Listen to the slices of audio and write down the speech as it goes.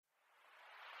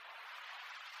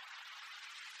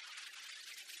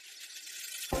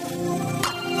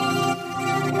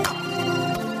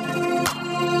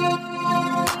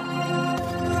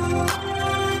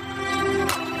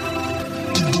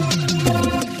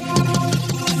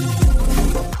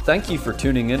Thank you for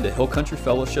tuning in to Hill Country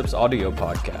Fellowship's audio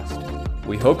podcast.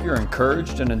 We hope you're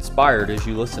encouraged and inspired as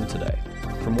you listen today.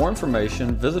 For more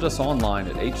information, visit us online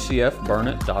at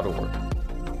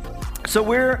hcfburnett.org. So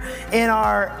we're in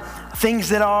our Things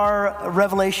That Are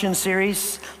Revelation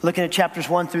series, looking at chapters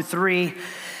 1 through 3.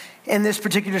 In this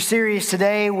particular series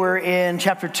today, we're in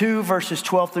chapter 2, verses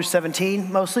 12 through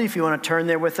 17, mostly, if you want to turn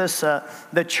there with us.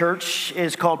 The church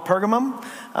is called Pergamum.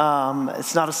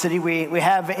 It's not a city we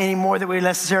have anymore that we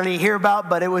necessarily hear about,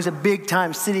 but it was a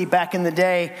big-time city back in the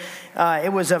day.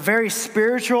 It was a very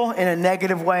spiritual, in a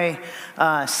negative way,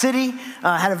 city.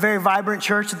 Had a very vibrant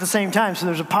church at the same time, so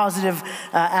there's a positive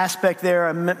aspect there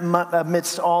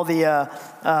amidst all the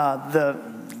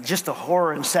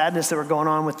horror and sadness that were going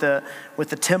on with the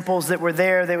temples that were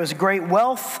there. There was great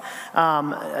wealth,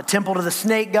 a temple to the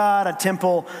snake god, a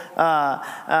temple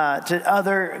to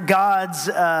other gods.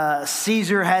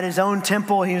 Caesar had his own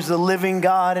temple. He was the living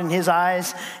god in his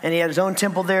eyes, and he had his own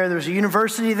temple there. There was a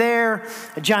university there,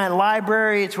 a giant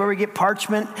library. It's where we get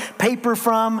parchment paper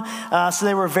from. So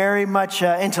they were very much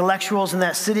intellectuals in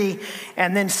that city.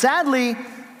 And then sadly,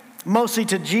 mostly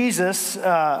to Jesus,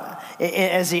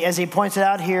 as he points it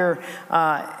out here,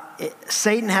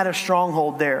 Satan had a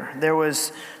stronghold there. There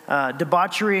was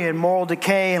debauchery and moral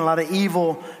decay and a lot of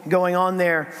evil going on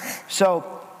there. So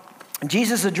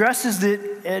Jesus addresses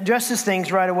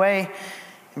things right away.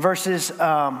 Verses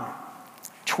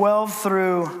 12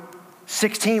 through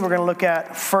 16 we're going to look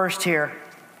at first here.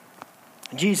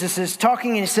 Jesus is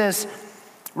talking and he says,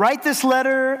 "Write this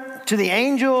letter to the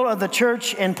angel of the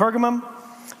church in Pergamum.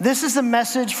 This is the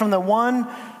message from the one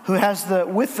who has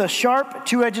with the sharp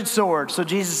two-edged sword." So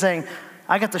Jesus is saying,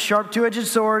 I got the sharp two-edged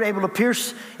sword, able to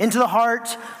pierce into the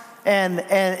heart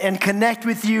and connect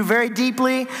with you very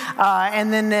deeply.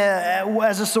 And then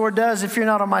as a sword does, if you're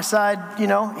not on my side,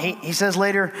 he says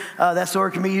later, that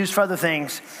sword can be used for other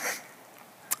things.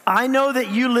 "I know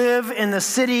that you live in the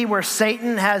city where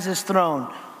Satan has his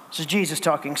throne." This is Jesus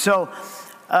talking. So,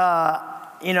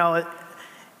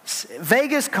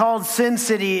 Vegas called Sin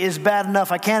City is bad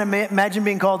enough. I can't imagine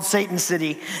being called Satan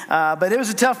City, but it was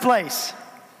a tough place.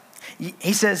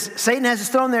 He says, "Satan has his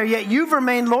throne there, yet you've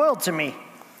remained loyal to me.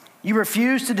 You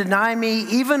refused to deny me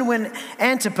even when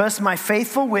Antipas, my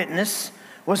faithful witness,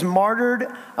 was martyred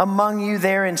among you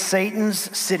there in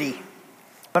Satan's city.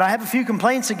 But I have a few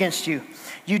complaints against you.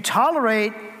 You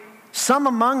tolerate some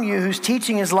among you whose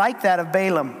teaching is like that of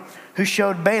Balaam, who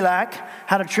showed Balak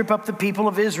how to trip up the people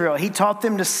of Israel. He taught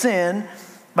them to sin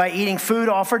by eating food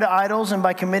offered to idols and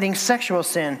by committing sexual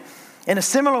sin. In a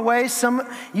similar way,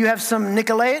 you have some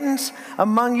Nicolaitans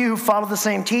among you who follow the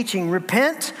same teaching.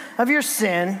 Repent of your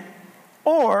sin,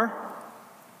 or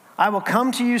I will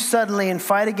come to you suddenly and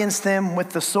fight against them with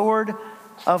the sword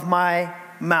of my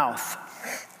mouth."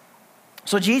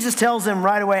 So Jesus tells them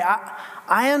right away,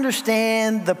 I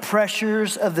understand the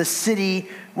pressures of the city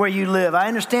where you live. I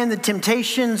understand the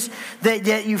temptations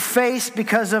that you face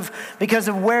because of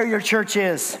where your church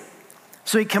is.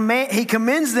 So he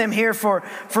commends them here for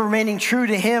remaining true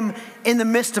to him in the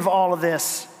midst of all of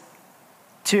this,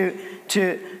 to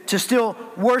still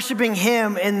worshiping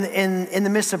him in the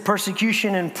midst of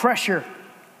persecution and pressure.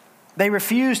 They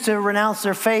refused to renounce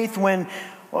their faith when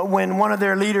one of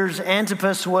their leaders,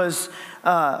 Antipas, was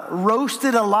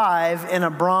roasted alive in a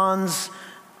bronze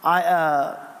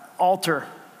altar.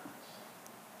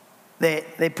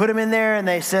 They put him in there and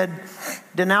they said,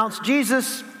 "Denounce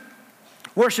Jesus,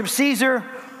 worship Caesar,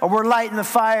 or we're lighting the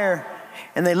fire."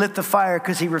 And they lit the fire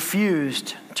because he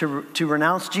refused to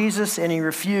renounce Jesus, and he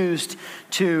refused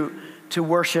to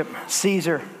worship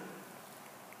Caesar.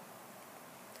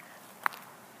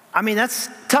 I mean, that's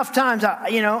tough times.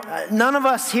 None of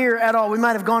us here at all. We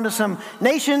might have gone to some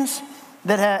nations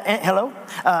that had, hello?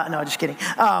 No, just kidding.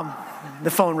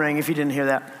 The phone rang if you didn't hear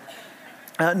that.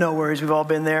 No worries, we've all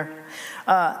been there.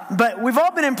 But we've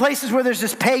all been in places where there's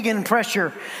this pagan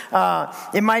pressure.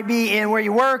 It might be in where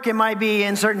you work. It might be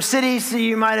in certain cities. So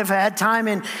you might have had time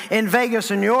in Vegas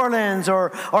or New Orleans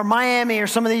or Miami or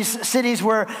some of these cities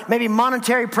where maybe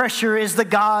monetary pressure is the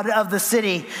god of the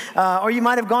city. Or you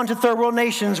might have gone to third world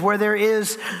nations where there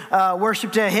is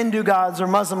worship to Hindu gods or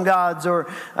Muslim gods or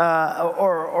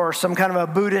some kind of a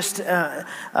Buddhist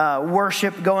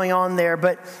worship going on there.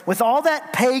 But with all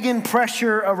that pagan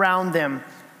pressure around them,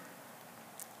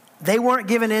 they weren't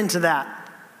given in to that.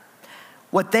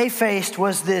 What they faced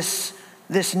was this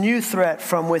new threat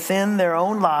from within their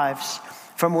own lives,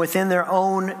 from within their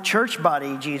own church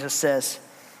body, Jesus says.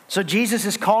 So Jesus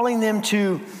is calling them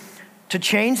to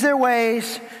change their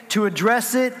ways, to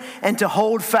address it, and to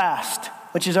hold fast,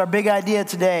 which is our big idea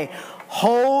today.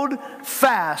 hold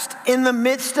fast in the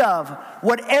midst of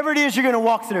whatever it is you're going to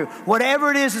walk through,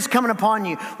 whatever it is that's coming upon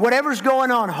you, whatever's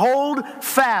going on, hold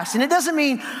fast. And it doesn't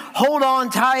mean hold on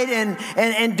tight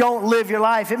and don't live your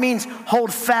life. It means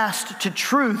hold fast to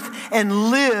truth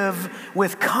and live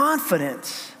with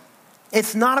confidence.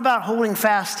 It's not about holding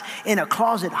fast in a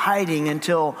closet hiding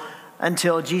until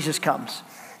Jesus comes.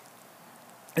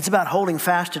 It's about holding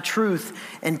fast to truth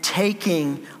and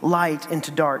taking light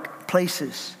into dark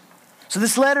places. So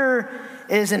this letter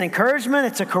is an encouragement,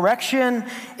 it's a correction,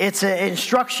 it's an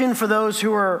instruction for those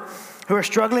who are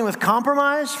struggling with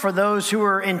compromise, for those who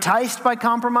are enticed by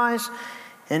compromise,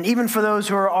 and even for those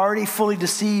who are already fully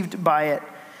deceived by it.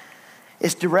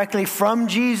 It's directly from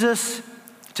Jesus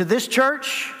to this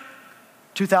church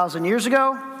 2,000 years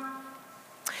ago,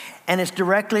 and it's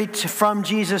directly from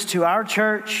Jesus to our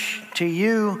church, to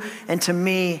you, and to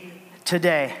me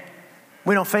today.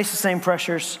 We don't face the same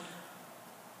pressures,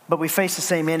 but we face the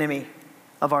same enemy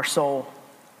of our soul.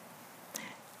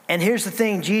 And here's the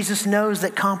thing, Jesus knows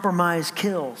that compromise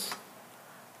kills.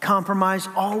 Compromise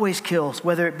always kills,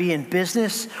 whether it be in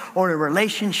business or in a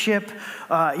relationship,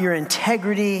 your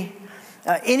integrity.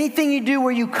 Anything you do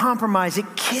where you compromise,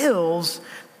 it kills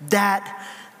that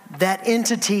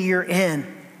entity you're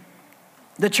in.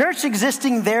 The church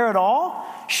existing there at all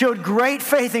showed great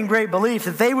faith and great belief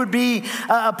that they would be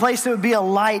a place that would be a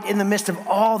light in the midst of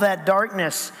all that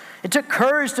darkness. It took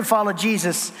courage to follow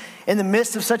Jesus in the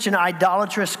midst of such an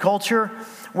idolatrous culture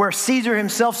where Caesar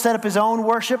himself set up his own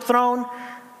worship throne.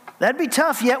 That'd be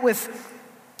tough, yet with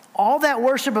all that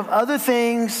worship of other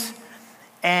things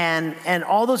and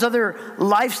all those other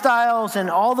lifestyles and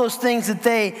all those things that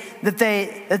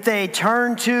they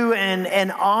turned to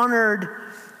and honored,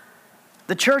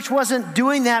 the church wasn't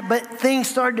doing that, but things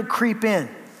started to creep in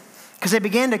because they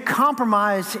began to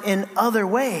compromise in other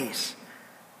ways.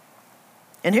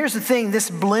 And here's the thing, this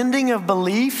blending of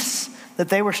beliefs that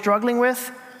they were struggling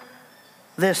with,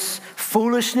 this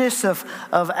foolishness of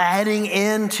adding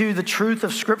into the truth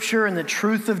of Scripture and the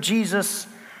truth of Jesus,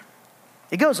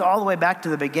 it goes all the way back to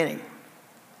the beginning.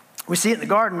 We see it in the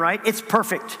garden, right? It's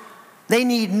perfect. They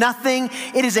need nothing.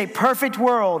 It is a perfect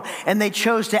world. And they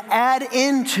chose to add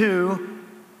into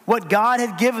what God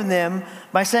had given them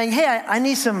by saying, hey, I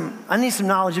need some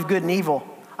knowledge of good and evil.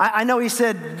 I know he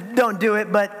said don't do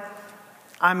it, but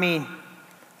I mean,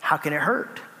 how can it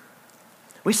hurt?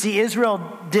 We see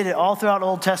Israel did it all throughout the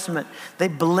Old Testament. They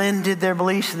blended their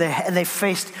beliefs and they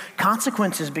faced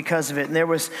consequences because of it. And there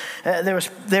was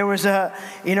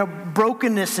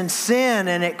brokenness and sin,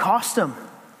 and it cost them.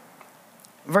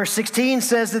 Verse 16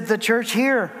 says that the church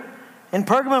here in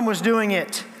Pergamum was doing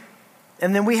it.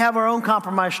 And then we have our own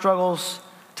compromise struggles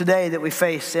today that we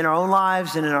face in our own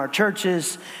lives and in our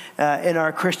churches, in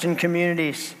our Christian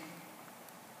communities.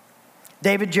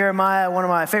 David Jeremiah, one of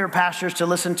my favorite pastors to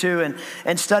listen to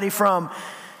and study from,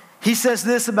 he says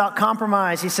this about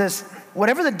compromise. He says,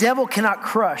 whatever the devil cannot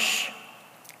crush,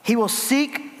 he will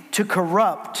seek to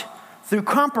corrupt through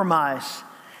compromise.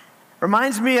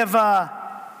 Reminds me of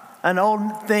an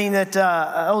old thing that,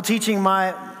 old teaching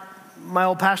my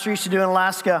old pastor used to do in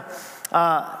Alaska.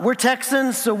 We're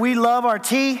Texans, so we love our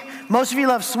tea. Most of you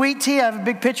love sweet tea. I have a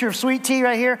big picture of sweet tea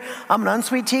right here. I'm an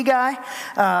unsweet tea guy,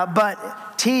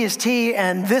 but tea is tea,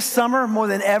 and this summer, more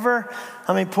than ever,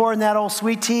 pouring that old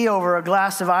sweet tea over a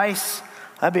glass of ice,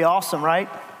 that'd be awesome, right?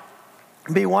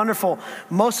 It'd be wonderful.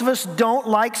 Most of us don't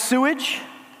like sewage,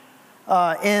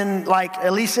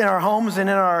 at least in our homes and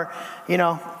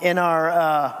in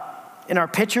our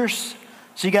pitchers.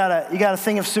 So you got a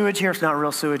thing of sewage here. It's not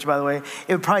real sewage, by the way.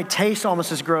 It would probably taste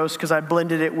almost as gross because I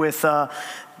blended it with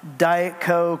Diet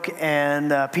Coke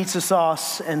and pizza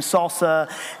sauce and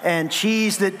salsa and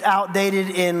cheese that outdated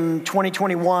in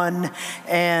 2021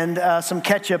 and some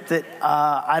ketchup that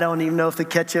I don't even know if the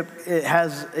ketchup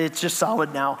it's just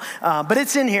solid now. But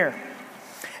it's in here.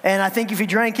 And I think if you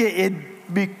drank it,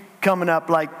 it'd be coming up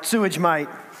like sewage might.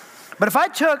 But if I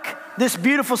took this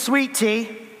beautiful sweet tea,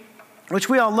 which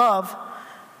we all love,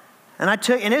 and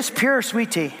it's pure sweet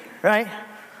tea, right?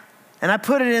 And I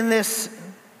put it in this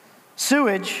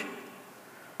sewage,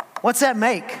 what's that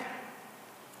make?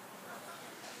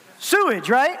 Sewage,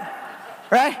 right?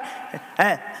 Right?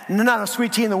 Not a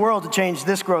sweet tea in the world to change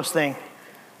this gross thing.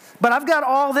 But I've got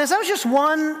all this. That was just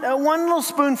one little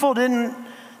spoonful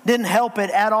didn't help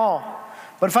it at all.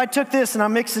 But if I took this and I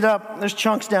mix it up, there's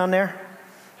chunks down there.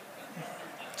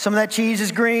 Some of that cheese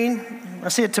is green. I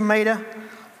see a tomato.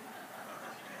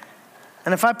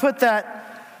 And if I put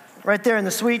that right there in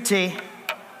the sweet tea,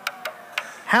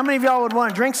 how many of y'all would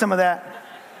want to drink some of that?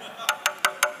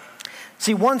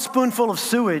 See, one spoonful of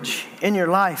sewage in your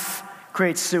life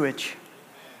creates sewage.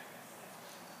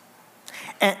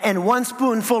 And one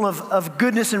spoonful of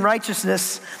goodness and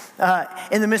righteousness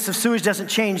in the midst of sewage doesn't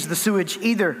change the sewage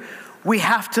either. We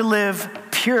have to live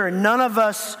pure. None of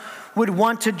us would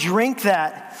want to drink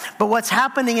that. But what's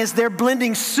happening is they're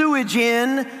blending sewage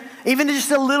in, even just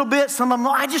a little bit. Some of them,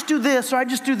 I just do this or I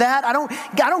just do that. I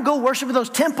don't go worship at those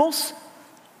temples.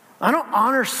 I don't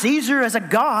honor Caesar as a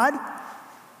god.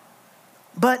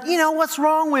 But you know, what's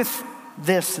wrong with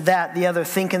this, that, the other,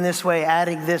 thinking this way,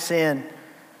 adding this in?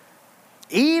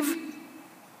 Eve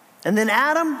and then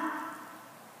Adam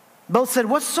both said,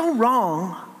 what's so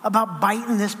wrong about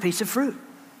biting this piece of fruit?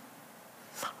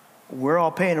 We're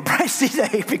all paying a price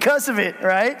today because of it,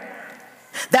 right?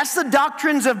 That's the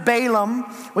doctrines of Balaam,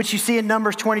 which you see in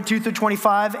Numbers 22 through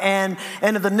 25, and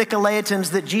of the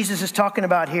Nicolaitans that Jesus is talking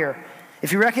about here.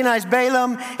 If you recognize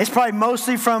Balaam, it's probably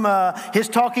mostly from his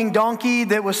talking donkey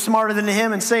that was smarter than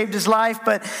him and saved his life.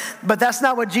 But that's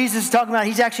not what Jesus is talking about.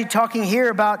 He's actually talking here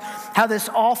about how this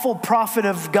awful prophet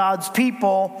of God's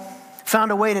people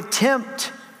found a way to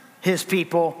tempt his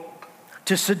people,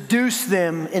 to seduce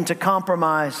them into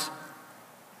compromise.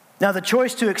 Now, the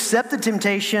choice to accept the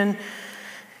temptation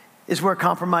is where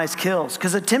compromise kills.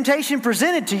 Because the temptation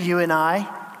presented to you and I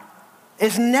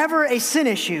is never a sin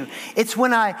issue. It's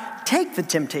when I take the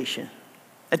temptation.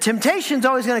 A temptation is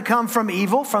always going to come from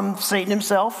evil, from Satan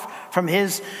himself, from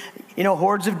his,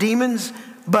 hordes of demons.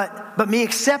 But me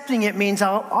accepting it means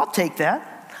I'll take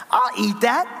that. I'll eat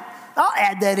that. I'll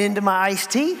add that into my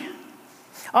iced tea.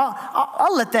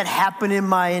 I'll let that happen in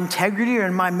my integrity or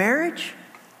in my marriage.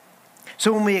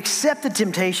 So when we accept the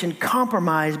temptation,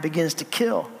 compromise begins to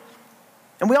kill.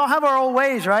 And we all have our old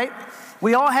ways, right?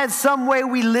 We all had some way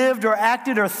we lived or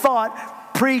acted or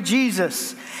thought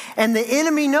pre-Jesus. And the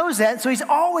enemy knows that, so he's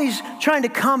always trying to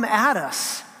come at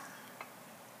us.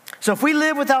 So if we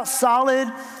live without solid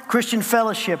Christian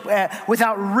fellowship,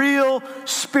 without real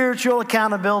spiritual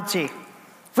accountability,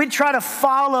 if we try to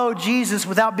follow Jesus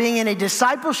without being in a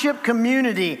discipleship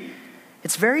community,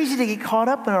 it's very easy to get caught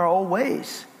up in our old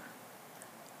ways.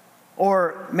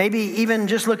 Or maybe even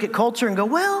just look at culture and go,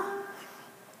 well,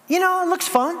 it looks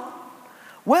fun.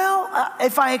 Well,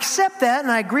 if I accept that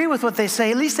and I agree with what they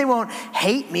say, at least they won't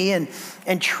hate me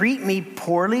and treat me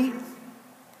poorly.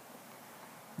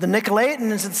 The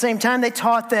Nicolaitans at the same time, they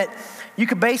taught that you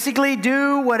could basically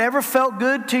do whatever felt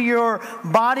good to your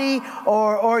body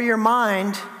or your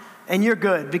mind, and you're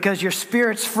good because your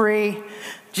spirit's free.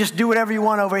 Just do whatever you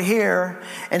want over here.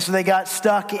 And so they got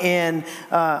stuck in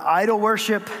idol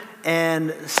worship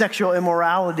and sexual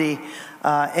immorality.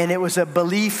 And it was a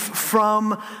belief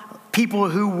from people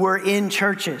who were in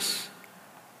churches.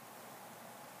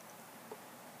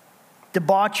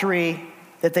 Debauchery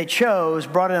that they chose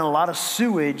brought in a lot of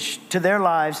sewage to their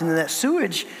lives. And then that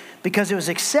sewage, because it was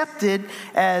accepted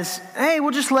as, hey,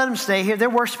 we'll just let them stay here. They're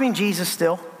worshiping Jesus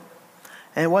still.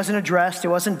 And it wasn't addressed. It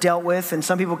wasn't dealt with. And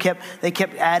some people kept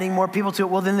adding more people to it.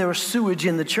 Well, then there was sewage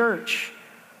in the church.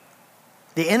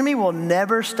 The enemy will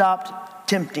never stop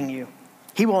tempting you.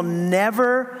 He will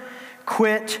never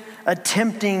quit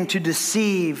attempting to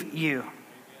deceive you.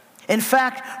 In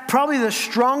fact, probably the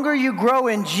stronger you grow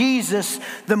in Jesus,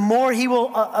 the more he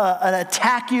will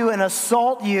attack you and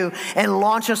assault you and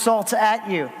launch assaults at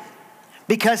you.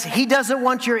 Because he doesn't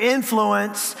want your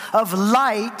influence of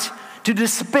light to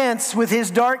dispense with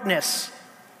his darkness.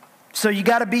 So you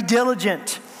got to be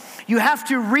diligent. You have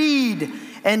to read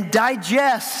and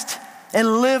digest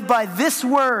and live by this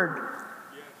word.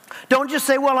 Don't just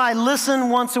say, well, I listen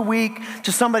once a week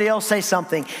to somebody else say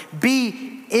something.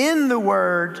 Be in the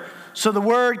word so the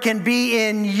word can be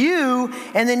in you,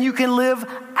 and then you can live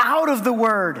out of the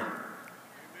word. Amen.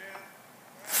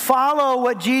 Follow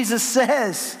what Jesus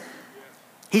says.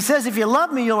 He says, if you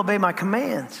love me, you'll obey my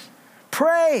commands.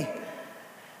 Pray.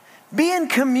 Be in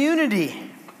community.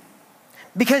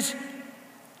 Because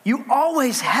you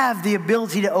always have the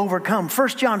ability to overcome. 1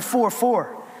 John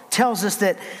 4:4 tells us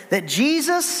that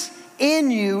Jesus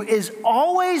in you is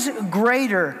always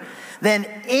greater than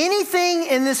anything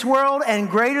in this world and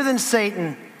greater than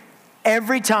Satan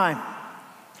every time.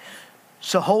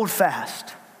 So hold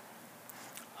fast.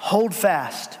 Hold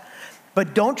fast.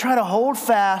 But don't try to hold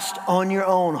fast on your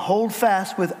own. Hold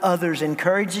fast with others,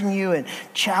 encouraging you and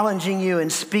challenging you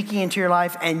and speaking into your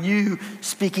life and you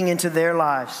speaking into their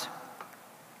lives.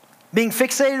 Being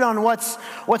fixated on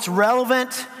what's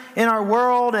relevant in our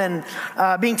world and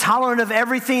being tolerant of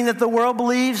everything that the world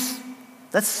believes,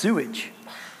 that's sewage.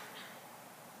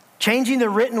 Changing the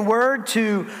written word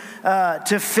to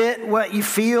fit what you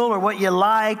feel or what you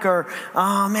like, or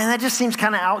oh man, that just seems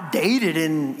kind of outdated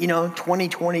in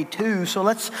 2022. So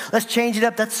let's change it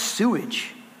up. That's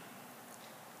sewage.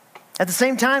 At the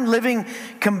same time, living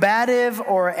combative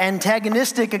or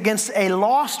antagonistic against a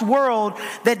lost world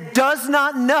that does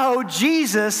not know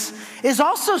Jesus is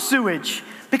also sewage,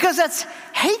 because that's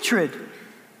hatred.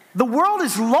 The world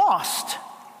is lost.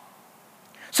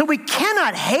 So we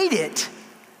cannot hate it.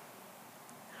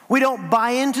 We don't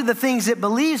buy into the things it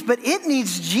believes, but it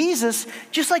needs Jesus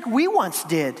just like we once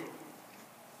did.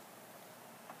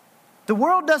 The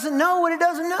world doesn't know what it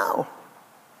doesn't know.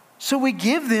 So we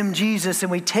give them Jesus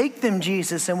and we take them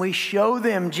Jesus and we show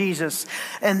them Jesus.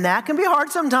 And that can be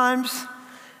hard sometimes.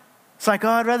 It's like, oh,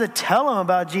 I'd rather tell them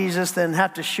about Jesus than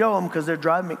have to show them because they're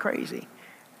driving me crazy.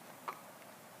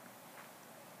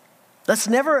 Let's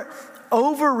never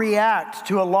overreact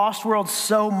to a lost world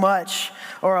so much,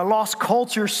 or a lost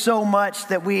culture so much,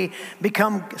 that we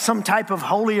become some type of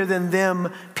holier than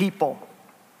them people.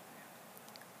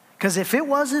 Because if it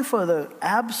wasn't for the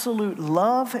absolute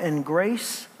love and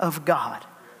grace of God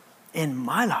in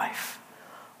my life,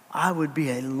 I would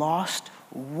be a lost,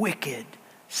 wicked,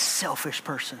 selfish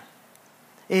person.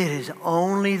 It is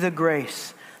only the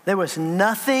grace. There was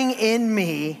nothing in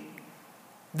me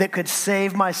that could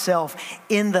save myself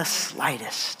in the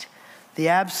slightest. The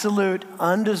absolute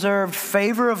undeserved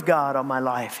favor of God on my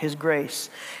life, His grace.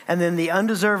 And then the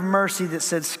undeserved mercy that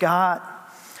said, Scott,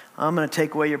 I'm going to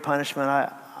take away your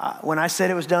punishment. When I said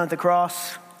it was done at the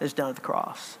cross, it's done at the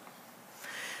cross.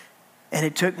 And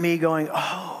it took me going,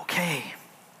 oh, okay.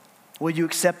 Will you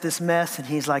accept this mess? And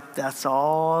He's like, that's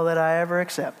all that I ever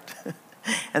accept.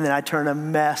 And then I turn a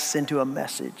mess into a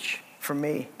message for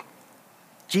me.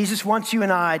 Jesus wants you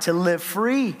and I to live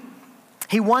free.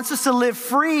 He wants us to live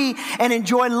free and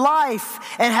enjoy life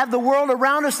and have the world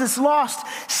around us that's lost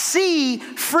see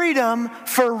freedom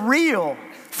for real.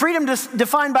 Freedom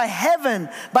defined by heaven,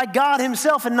 by God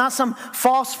Himself, and not some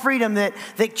false freedom that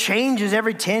changes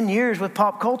every 10 years with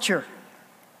pop culture.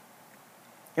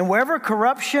 And wherever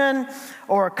corruption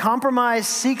or compromise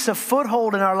seeks a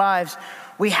foothold in our lives,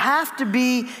 we have to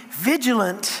be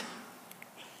vigilant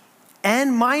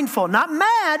and mindful. Not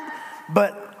mad,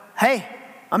 but hey,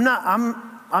 I'm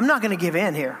not going to give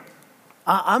in here.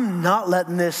 I'm not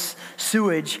letting this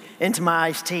sewage into my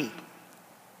iced tea.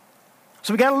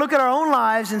 So we got to look at our own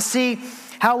lives and see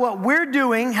how what we're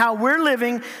doing, how we're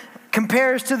living,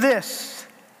 compares to this.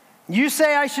 You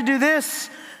say I should do this.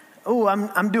 Oh,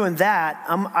 I'm doing that.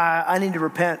 I need to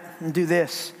repent and do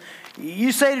this.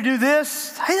 You say to do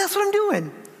this. Hey, that's what I'm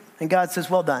doing. And God says,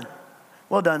 well done.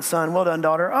 Well done, son. Well done,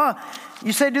 daughter. Oh,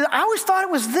 you say, do that. I always thought it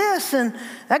was this, and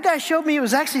that guy showed me it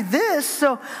was actually this,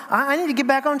 so I need to get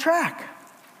back on track.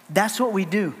 That's what we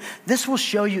do. This will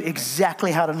show you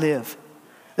exactly how to live.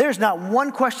 There's not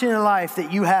one question in life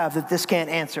that you have that this can't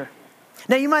answer.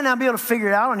 Now, you might not be able to figure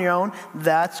it out on your own.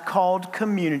 That's called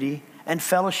community and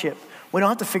fellowship. We don't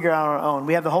have to figure it out on our own.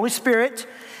 We have the Holy Spirit,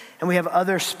 and we have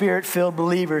other Spirit-filled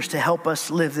believers to help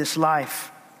us live this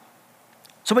life.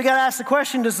 So we got to ask the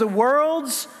question, does the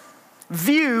world's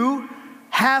view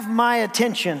have my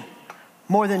attention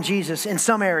more than Jesus in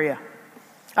some area?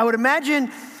 I would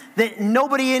imagine that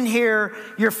nobody in here,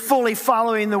 you're fully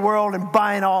following the world and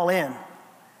buying all in.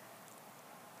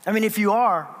 I mean, if you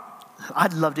are,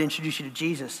 I'd love to introduce you to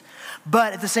Jesus.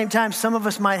 But at the same time, some of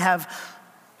us might have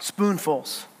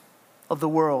spoonfuls of the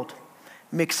world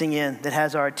mixing in that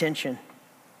has our attention.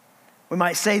 We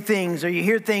might say things, or you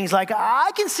hear things like, I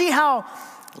can see how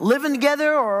living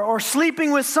together or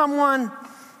sleeping with someone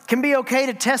can be okay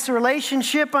to test a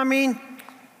relationship. I mean,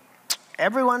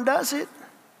 everyone does it.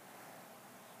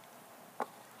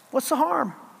 What's the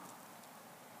harm?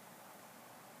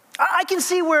 I can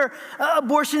see where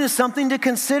abortion is something to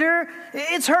consider.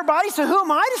 It's her body, so who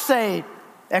am I to say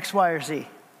X, Y, or Z?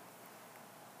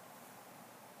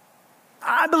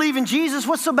 I believe in Jesus.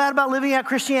 What's so bad about living out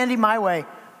Christianity my way?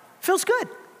 Feels good.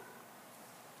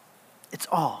 It's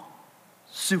all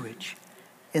sewage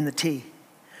in the tea.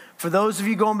 For those of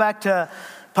you going back to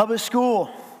public school,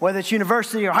 whether it's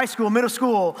university or high school, middle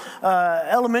school,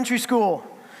 elementary school,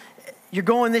 you're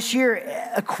going this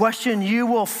year, a question you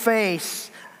will face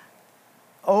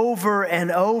over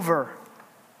and over.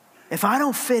 If I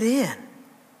don't fit in,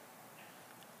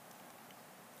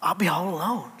 I'll be all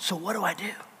alone. So what do I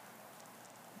do?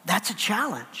 That's a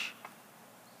challenge.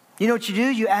 You know what you do?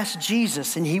 You ask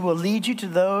Jesus, and He will lead you to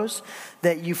those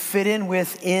that you fit in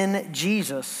with in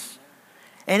Jesus.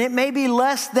 And it may be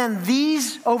less than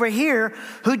these over here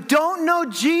who don't know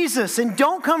Jesus and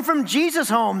don't come from Jesus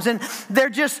homes, and they're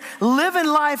just living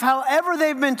life however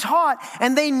they've been taught,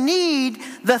 and they need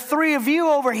the three of you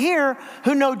over here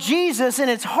who know Jesus.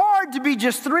 And it's hard to be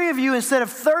just three of you instead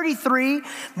of 33,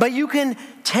 but you can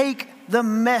take the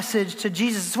message to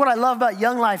Jesus. It's what I love about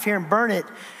Young Life here in Burnet.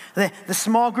 The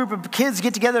small group of kids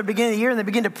get together at the beginning of the year and they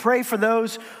begin to pray for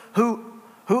those who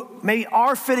maybe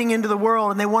are fitting into the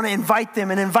world, and they want to invite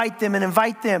them and invite them and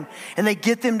invite them. And they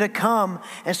get them to come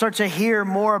and start to hear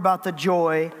more about the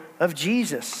joy of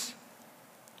Jesus.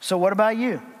 So what about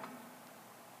you?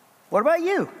 What about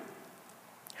you?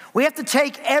 We have to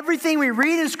take everything we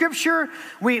read in Scripture,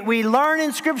 we learn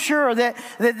in Scripture, or that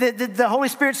the Holy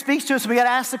Spirit speaks to us, and we got to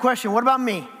ask the question, what about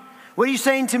me? What are you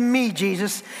saying to me,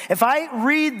 Jesus? If I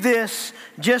read this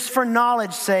just for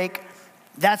knowledge's sake,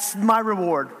 that's my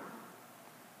reward.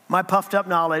 My puffed up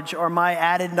knowledge or my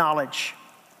added knowledge.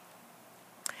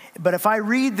 But if I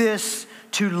read this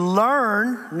to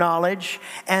learn knowledge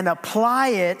and apply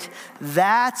it,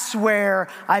 that's where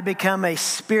I become a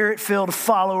Spirit-filled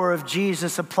follower of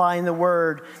Jesus, applying the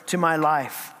Word to my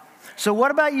life. So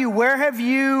what about you? Where have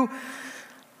you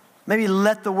maybe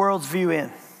let the world's view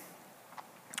in?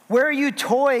 Where are you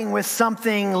toying with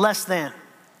something less than?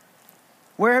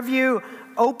 Where have you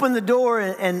opened the door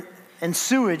and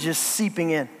sewage is seeping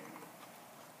in?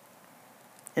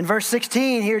 In verse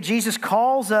 16 here, Jesus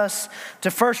calls us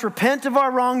to first repent of our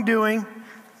wrongdoing,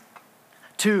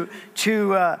 to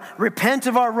repent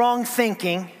of our wrong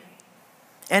thinking,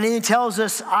 and then he tells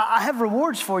us, I have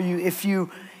rewards for you if you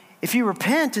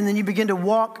repent and then you begin to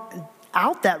walk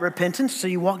out that repentance, so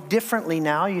you walk differently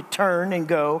now, you turn and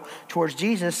go towards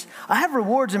Jesus. I have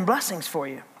rewards and blessings for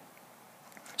you.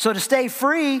 So to stay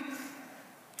free,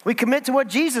 we commit to what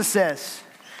Jesus says.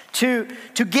 To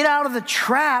get out of the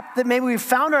trap that maybe we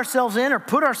found ourselves in or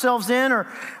put ourselves in, or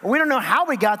we don't know how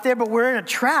we got there, but we're in a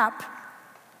trap.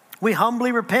 We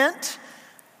humbly repent.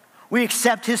 We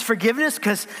accept his forgiveness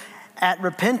because at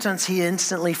repentance, he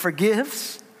instantly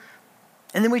forgives.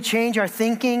 And then we change our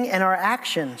thinking and our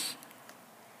actions.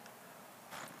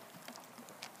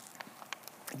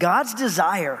 God's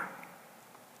desire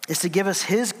is to give us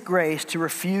his grace to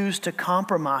refuse to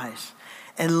compromise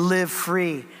and live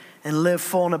free and live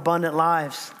full and abundant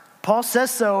lives. Paul says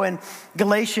so in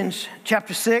Galatians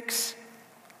chapter 6,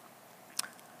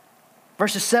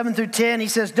 verses 7 through 10. He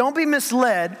says, don't be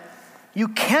misled. You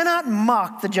cannot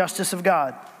mock the justice of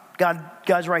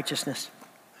God's righteousness.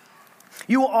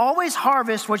 You will always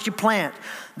harvest what you plant.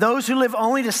 Those who live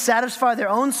only to satisfy their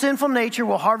own sinful nature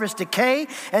will harvest decay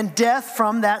and death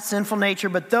from that sinful nature.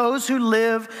 But those who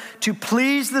live to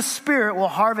please the Spirit will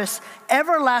harvest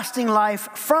everlasting life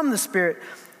from the Spirit.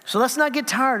 So let's not get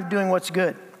tired of doing what's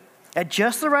good. At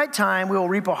just the right time, we will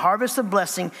reap a harvest of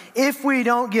blessing if we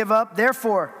don't give up.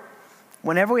 Therefore,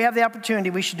 whenever we have the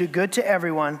opportunity, we should do good to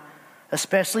everyone,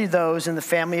 especially those in the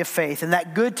family of faith. And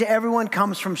that good to everyone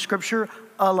comes from Scripture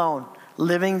alone,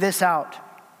 living this out.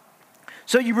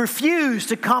 So you refuse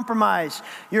to compromise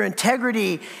your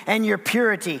integrity and your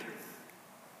purity.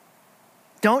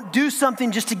 Don't do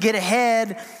something just to get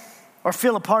ahead or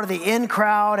feel a part of the in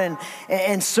crowd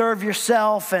and serve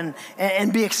yourself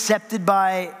and be accepted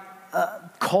by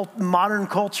modern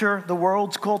culture, the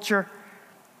world's culture.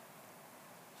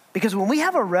 Because when we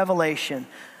have a revelation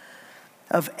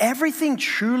of everything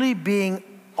truly being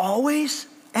always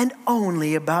and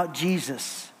only about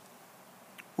Jesus,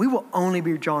 we will only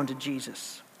be drawn to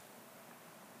Jesus.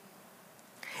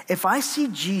 If I see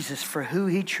Jesus for who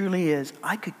he truly is,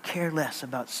 I could care less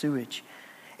about sewage.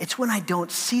 It's when I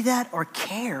don't see that or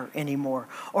care anymore,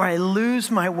 or I lose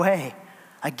my way.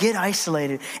 I get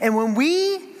isolated. And when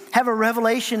we have a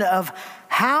revelation of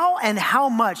how and how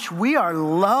much we are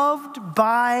loved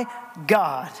by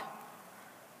God,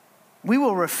 we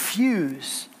will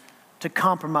refuse to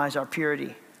compromise our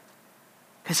purity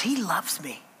because he loves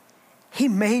me. He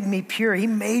made me pure. He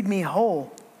made me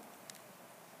whole.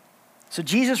 So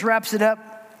Jesus wraps it up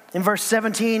in verse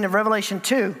 17 of Revelation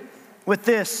 2 with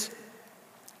this.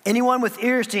 Anyone with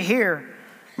ears to hear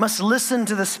must listen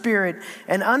to the Spirit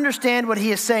and understand what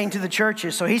he is saying to the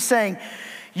churches. So he's saying,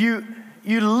 you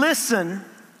listen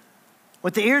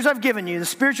with the ears I've given you, the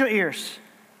spiritual ears,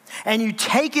 and you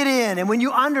take it in. And when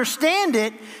you understand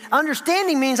it,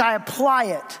 understanding means I apply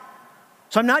it.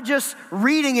 So I'm not just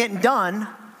reading it and done.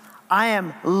 I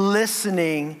am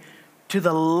listening to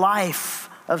the life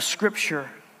of Scripture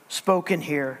spoken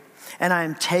here. And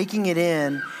I'm taking it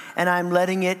in and I'm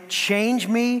letting it change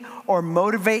me or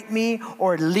motivate me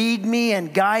or lead me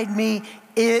and guide me.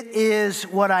 It is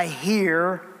what I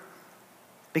hear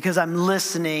because I'm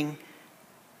listening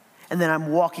and then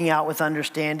I'm walking out with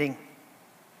understanding.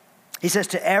 He says,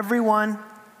 to everyone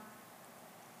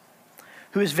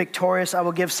who is victorious, I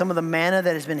will give some of the manna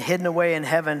that has been hidden away in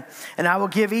heaven. And I will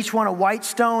give each one a white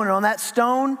stone, and on that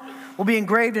stone will be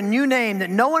engraved a new name that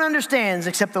no one understands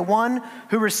except the one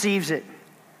who receives it.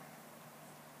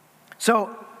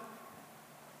 So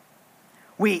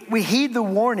We heed the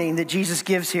warning that Jesus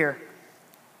gives here.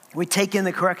 We take in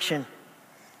the correction.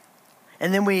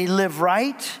 And then we live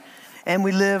right, and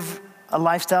we live a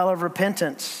lifestyle of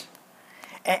repentance.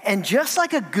 And just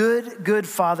like a good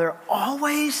father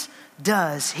always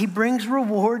does, he brings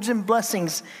rewards and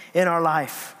blessings in our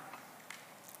life.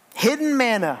 Hidden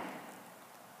manna,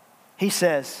 he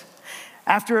says.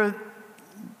 After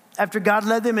God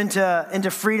led them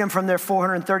into freedom from their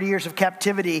 430 years of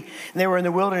captivity, and they were in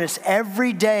the wilderness,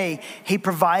 every day he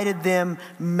provided them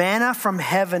manna from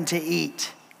heaven to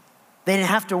eat. They didn't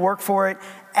have to work for it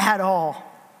at all.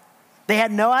 They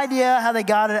had no idea how they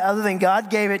got it other than God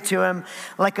gave it to them,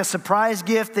 like a surprise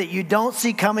gift that you don't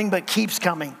see coming but keeps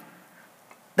coming.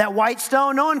 That white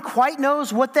stone, no one quite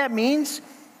knows what that means.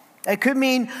 It could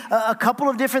mean a couple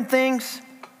of different things.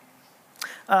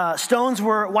 White stones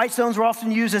were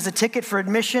often used as a ticket for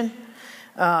admission.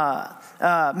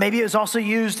 Maybe it was also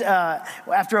used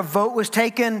after a vote was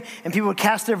taken and people would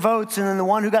cast their votes, and then the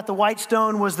one who got the white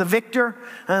stone was the victor,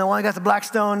 and the one who got the black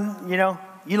stone,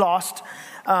 you lost.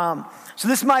 So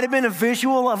this might have been a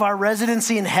visual of our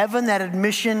residency in heaven, that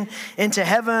admission into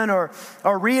heaven, or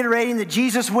reiterating that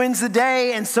Jesus wins the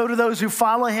day, and so do those who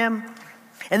follow him.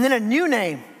 And then a new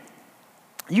name.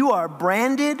 You are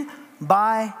branded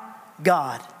by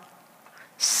God,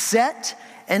 set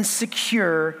and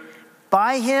secure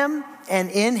by him and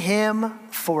in him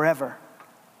forever.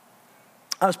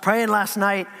 I was praying last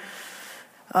night,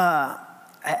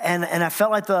 and I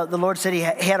felt like the Lord said he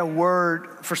had a word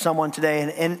for someone today,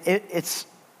 and it's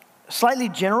slightly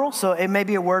general, so it may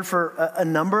be a word for a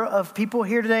number of people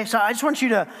here today. So I just want you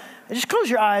to just close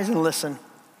your eyes and listen.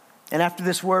 And after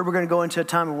this word, we're going to go into a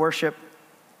time of worship.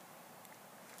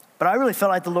 But I really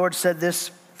felt like the Lord said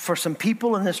this for some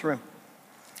people in this room.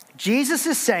 Jesus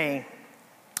is saying,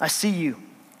 I see you.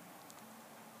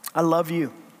 I love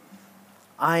you.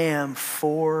 I am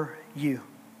for you.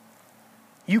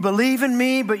 You believe in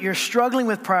me, but you're struggling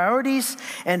with priorities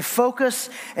and focus,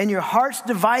 and your heart's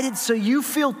divided, so you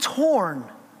feel torn.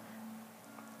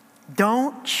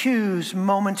 Don't choose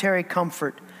momentary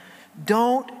comfort.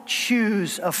 Don't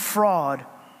choose a fraud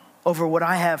over what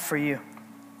I have for you.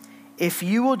 If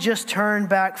you will just turn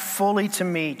back fully to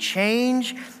me,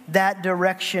 change that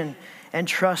direction, and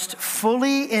trust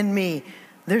fully in me,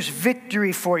 there's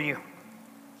victory for you.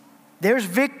 There's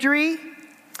victory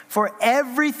for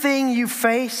everything you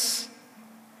face,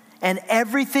 and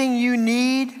everything you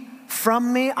need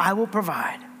from me, I will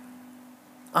provide.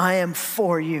 I am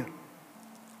for you.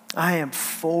 I am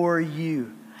for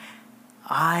you.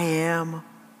 I am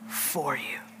for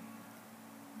you.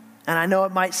 And I know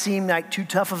it might seem like too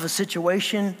tough of a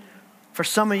situation. For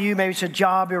some of you, maybe it's a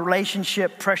job, a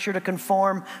relationship, pressure to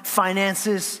conform,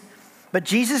 finances. But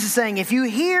Jesus is saying, if you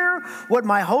hear what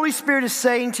my Holy Spirit is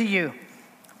saying to you,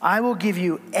 I will give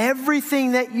you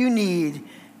everything that you need,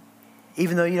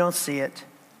 even though you don't see it.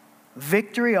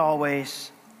 Victory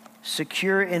always,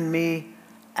 secure in me,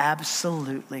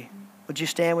 absolutely. Would you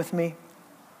stand with me?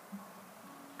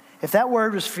 If that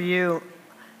word was for you,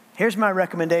 here's my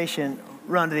recommendation.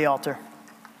 Run to the altar.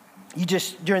 You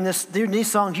just, during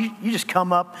these songs, you just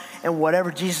come up, and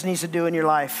whatever Jesus needs to do in your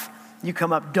life, you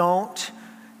come up. Don't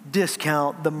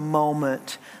discount the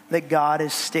moment that God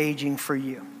is staging for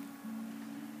you.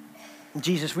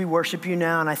 Jesus, we worship you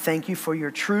now, and I thank you for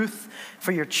your truth,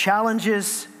 for your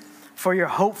challenges, for your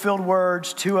hope-filled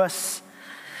words to us.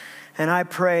 And I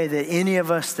pray that any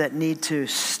of us that need to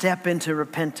step into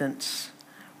repentance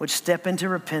would step into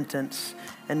repentance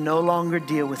and no longer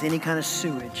deal with any kind of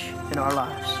sewage in our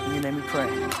lives. In your name we pray.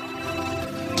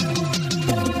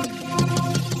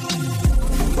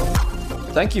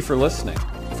 Thank you for listening.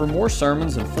 For more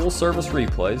sermons and full service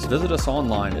replays, visit us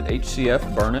online at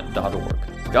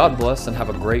hcfburnett.org. God bless and have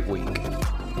a great week.